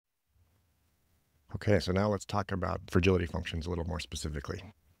Okay, so now let's talk about fragility functions a little more specifically.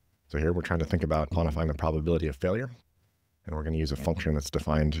 So here we're trying to think about quantifying the probability of failure. And we're going to use a function that's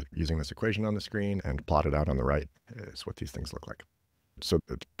defined using this equation on the screen and plotted out on the right is what these things look like. So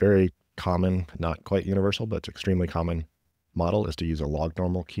it's very common, not quite universal, but extremely common model is to use a log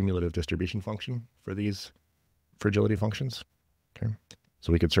normal cumulative distribution function for these fragility functions. Okay,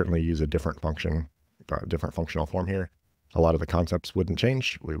 so we could certainly use a different function, different functional form here. A lot of the concepts wouldn't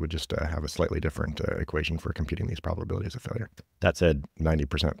change. We would just have a slightly different equation for computing these probabilities of failure. That said,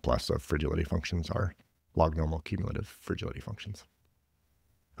 90% plus of fragility functions are log normal cumulative fragility functions.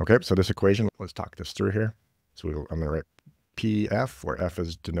 Okay, so this equation, let's talk this through here. So I'm going to write PF, where F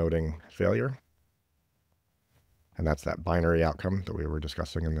is denoting failure. And that's that binary outcome that we were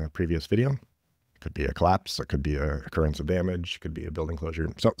discussing in the previous video. It could be a collapse, it could be an occurrence of damage, it could be a building closure,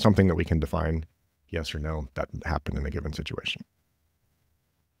 something that we can define yes or no that happened in a given situation.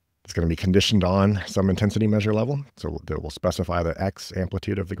 It's going to be conditioned on some intensity measure level. So we'll specify the X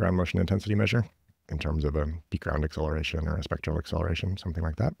amplitude of the ground motion intensity measure in terms of a peak ground acceleration or a spectral acceleration, something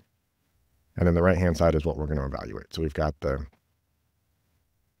like that. And then the right-hand side is what we're going to evaluate. So we've got the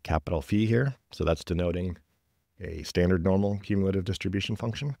capital phi here. So that's denoting a standard normal cumulative distribution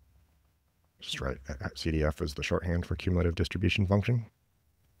function. Just write CDF as the shorthand for cumulative distribution function.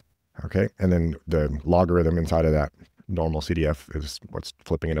 Okay, and then the logarithm inside of that normal CDF is what's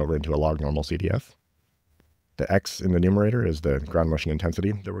flipping it over into a log normal CDF. The X in the numerator is the ground motion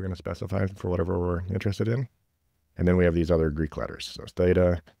intensity that we're going to specify for whatever we're interested in. And then we have these other Greek letters. So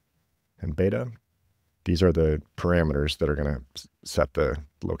theta and beta. These are the parameters that are going to set the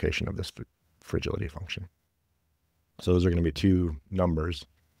location of this fragility function. So those are going to be two numbers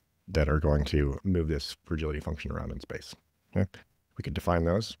that are going to move this fragility function around in space. Okay? We could define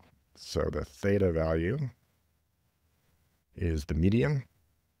those. So the theta value is the median.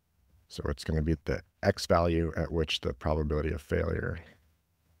 So it's going to be the X value at which the probability of failure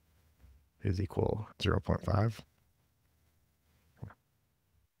is equal 0.5.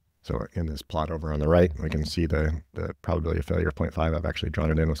 So in this plot over on the right, we can see the probability of failure of 0.5. I've actually drawn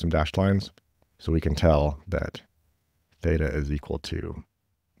it in with some dashed lines. So we can tell that theta is equal to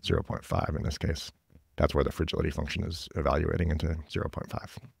 0.5 in this case. That's where the fragility function is evaluating into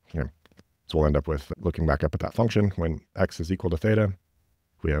 0.5. Okay. So we'll end up with looking back up at that function when X is equal to theta.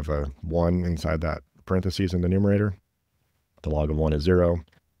 We have a 1 inside that parentheses in the numerator. The log of 1 is 0.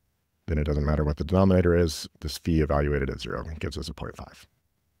 Then it doesn't matter what the denominator is. This phi evaluated at 0 gives us a 0.5.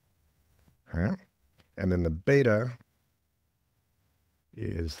 All right. And then the beta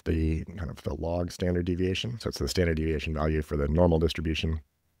is the kind of the log standard deviation. So it's the standard deviation value for the normal distribution.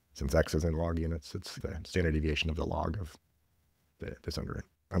 Since X is in log units, it's the standard deviation of the log of this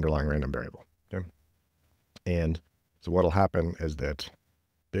underlying random variable. Okay? And so what'll happen is that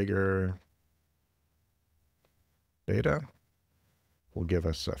bigger beta will give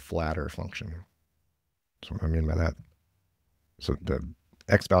us a flatter function. So what I mean by that, so the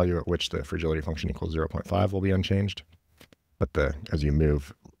X value at which the fragility function equals 0.5 will be unchanged, but as you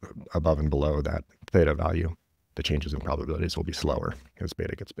move above and below that theta value, the changes in probabilities will be slower as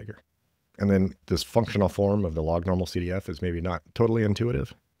beta gets bigger. And then this functional form of the log normal CDF is maybe not totally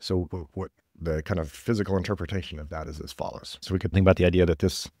intuitive. So what the kind of physical interpretation of that is as follows. So we could think about the idea that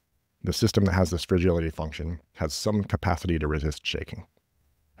the system that has this fragility function has some capacity to resist shaking.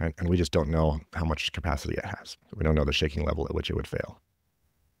 Right? And we just don't know how much capacity it has. We don't know the shaking level at which it would fail.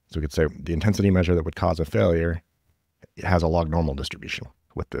 So we could say the intensity measure that would cause a failure, it has a log normal distribution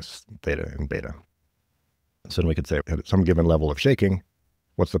with this theta and beta. So then we could say at some given level of shaking,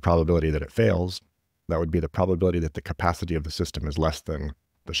 what's the probability that it fails? That would be the probability that the capacity of the system is less than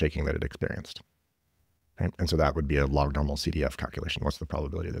the shaking that it experienced. Right? And so that would be a log normal CDF calculation. What's the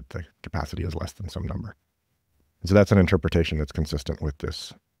probability that the capacity is less than some number? And so that's an interpretation that's consistent with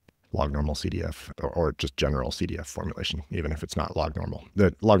this log normal CDF or just general CDF formulation, even if it's not log normal.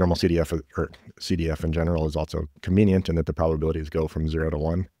 The log normal CDF or CDF in general is also convenient in that the probabilities go from 0 to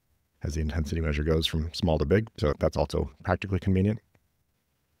 1 as the intensity measure goes from small to big. So that's also practically convenient.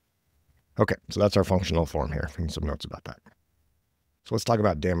 Okay, so that's our functional form here and some notes about that. So let's talk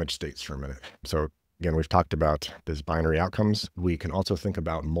about damage states for a minute. So again, we've talked about these binary outcomes. We can also think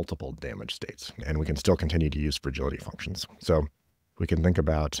about multiple damage states, and we can still continue to use fragility functions. So we can think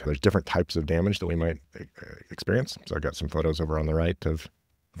about, there's different types of damage that we might experience. So I've got some photos over on the right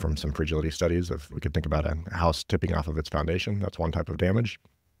from some fragility studies we could think about a house tipping off of its foundation. That's one type of damage.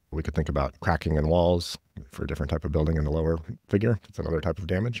 We could think about cracking in walls for a different type of building in the lower figure. It's another type of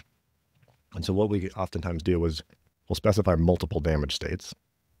damage. And so what we oftentimes do is we'll specify multiple damage states,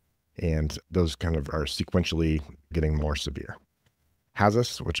 and those kind of are sequentially getting more severe.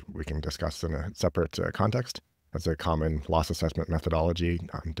 Hazus, which we can discuss in a separate context. That's a common loss assessment methodology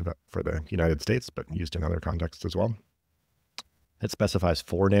for the United States, but used in other contexts as well. It specifies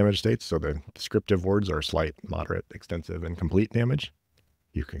 4 damage states, so the descriptive words are slight, moderate, extensive, and complete damage.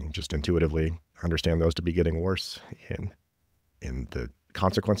 You can just intuitively understand those to be getting worse in the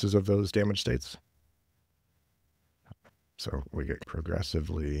consequences of those damage states. So we get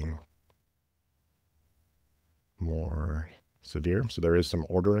progressively more severe. So there is some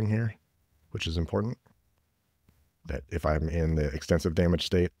ordering here, which is important. That if I'm in the extensive damage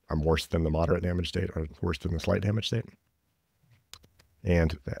state, I'm worse than the moderate damage state or worse than the slight damage state.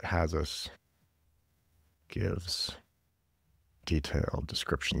 And that Hazus gives detailed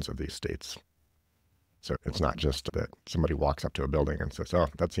descriptions of these states. So it's not just that somebody walks up to a building and says, oh,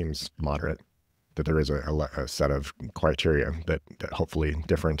 that seems moderate, that there is a set of criteria that hopefully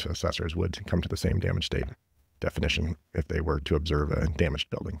different assessors would come to the same damage state definition if they were to observe a damaged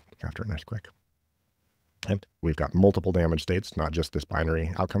building after an earthquake. And we've got multiple damage states, not just this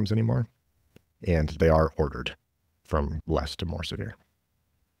binary outcomes anymore, and they are ordered from less to more severe.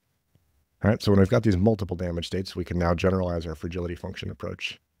 All right, so when we've got these multiple damage states, we can now generalize our fragility function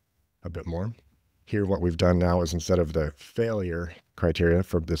approach a bit more. Here, what we've done now is instead of the failure criteria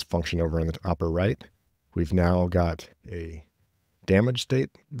for this function over in the upper right, we've now got a damage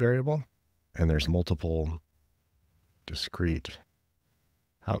state variable, and there's multiple discrete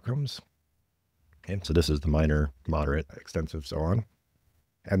outcomes. Okay, so this is the minor, moderate, extensive, so on.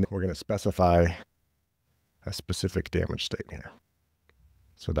 And we're going to specify a specific damage state here.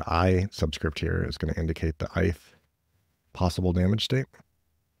 So the I subscript here is going to indicate the ith possible damage state.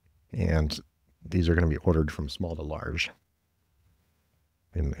 And these are going to be ordered from small to large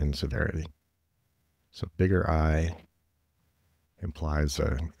in severity. So bigger I implies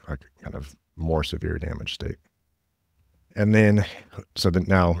a kind of more severe damage state. And then, so that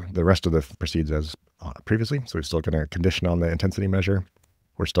now the rest of the proceeds as previously. So we're still going to condition on the intensity measure.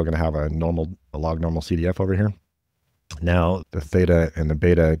 We're still going to have a log normal CDF over here. Now the theta and the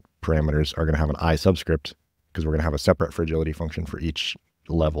beta parameters are going to have an I subscript because we're going to have a separate fragility function for each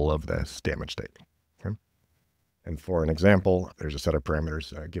level of this damage state. Okay? And for an example, there's a set of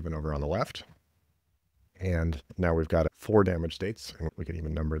parameters given over on the left. And now we've got 4 damage states, and we can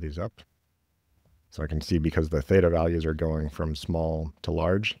even number these up. So I can see because the theta values are going from small to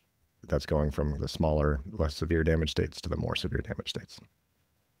large, that's going from the smaller, less severe damage states to the more severe damage states.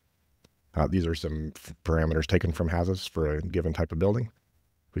 These are some parameters taken from Hazus for a given type of building.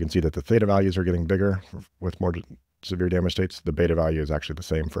 We can see that the theta values are getting bigger with more severe damage states. The beta value is actually the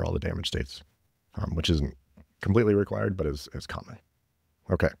same for all the damage states, which isn't completely required, but is common.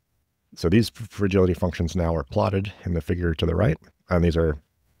 Okay, so these fragility functions now are plotted in the figure to the right, and these are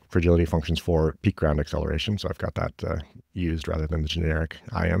fragility functions for peak ground acceleration. So I've got that used rather than the generic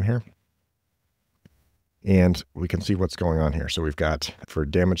IM here. And we can see what's going on here. So we've got for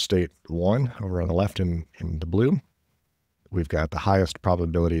damage state 1 over on the left in the blue, we've got the highest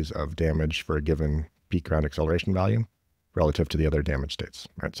probabilities of damage for a given peak ground acceleration value relative to the other damage states,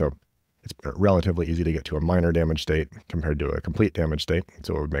 right? So it's relatively easy to get to a minor damage state compared to a complete damage state.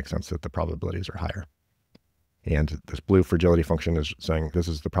 So it would make sense that the probabilities are higher. And this blue fragility function is saying this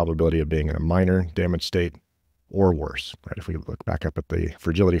is the probability of being in a minor damage state or worse, right? If we look back up at the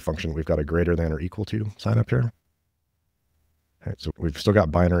fragility function, we've got a greater than or equal to sign up here. Right, so we've still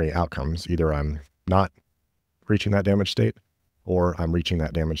got binary outcomes. Either I'm not reaching that damage state or I'm reaching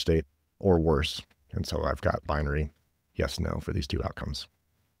that damage state or worse. And so I've got binary yes, no for these 2 outcomes.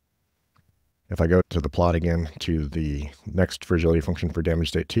 If I go to the plot again to the next fragility function for damage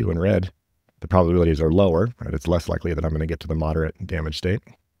state 2 in red, the probabilities are lower, right? It's less likely that I'm going to get to the moderate damage state,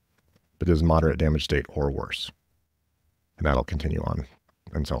 but it is moderate damage state or worse. And that'll continue on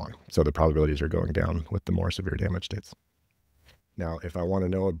and so on. So the probabilities are going down with the more severe damage states. Now, if I want to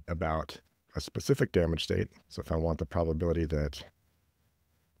know about a specific damage state, so if I want the probability that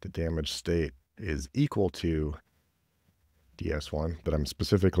the damage state is equal to DS1, that I'm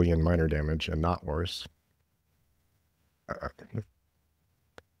specifically in minor damage and not worse,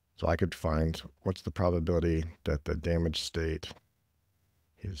 so I could find what's the probability that the damage state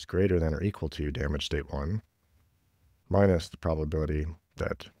is greater than or equal to damage state 1 minus the probability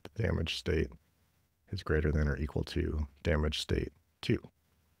that the damage state is greater than or equal to damage state 2.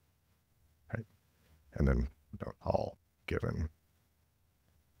 Right? And then all given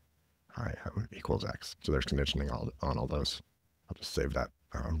I equals x. So there's conditioning on all those. I'll just save that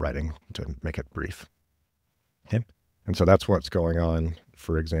writing to make it brief. Okay. And so that's what's going on,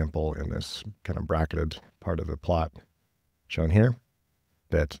 for example, in this kind of bracketed part of the plot shown here,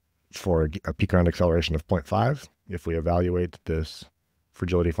 that for a peak ground acceleration of 0.5, if we evaluate this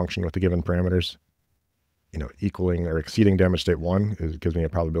fragility function with the given parameters. Equaling or exceeding damage state 1 gives me a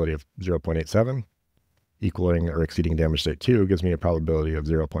probability of 0.87. Equaling or exceeding damage state 2 gives me a probability of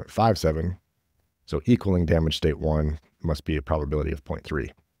 0.57. So equaling damage state 1 must be a probability of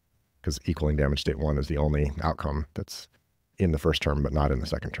 0.3, because equaling damage state 1 is the only outcome that's in the first term but not in the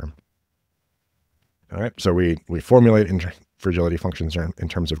second term. All right, so we formulate fragility functions in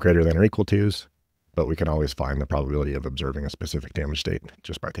terms of greater than or equal to's, but we can always find the probability of observing a specific damage state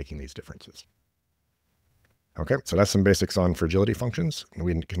just by taking these differences. Okay, so that's some basics on fragility functions.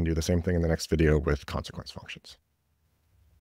 We can do the same thing in the next video with consequence functions.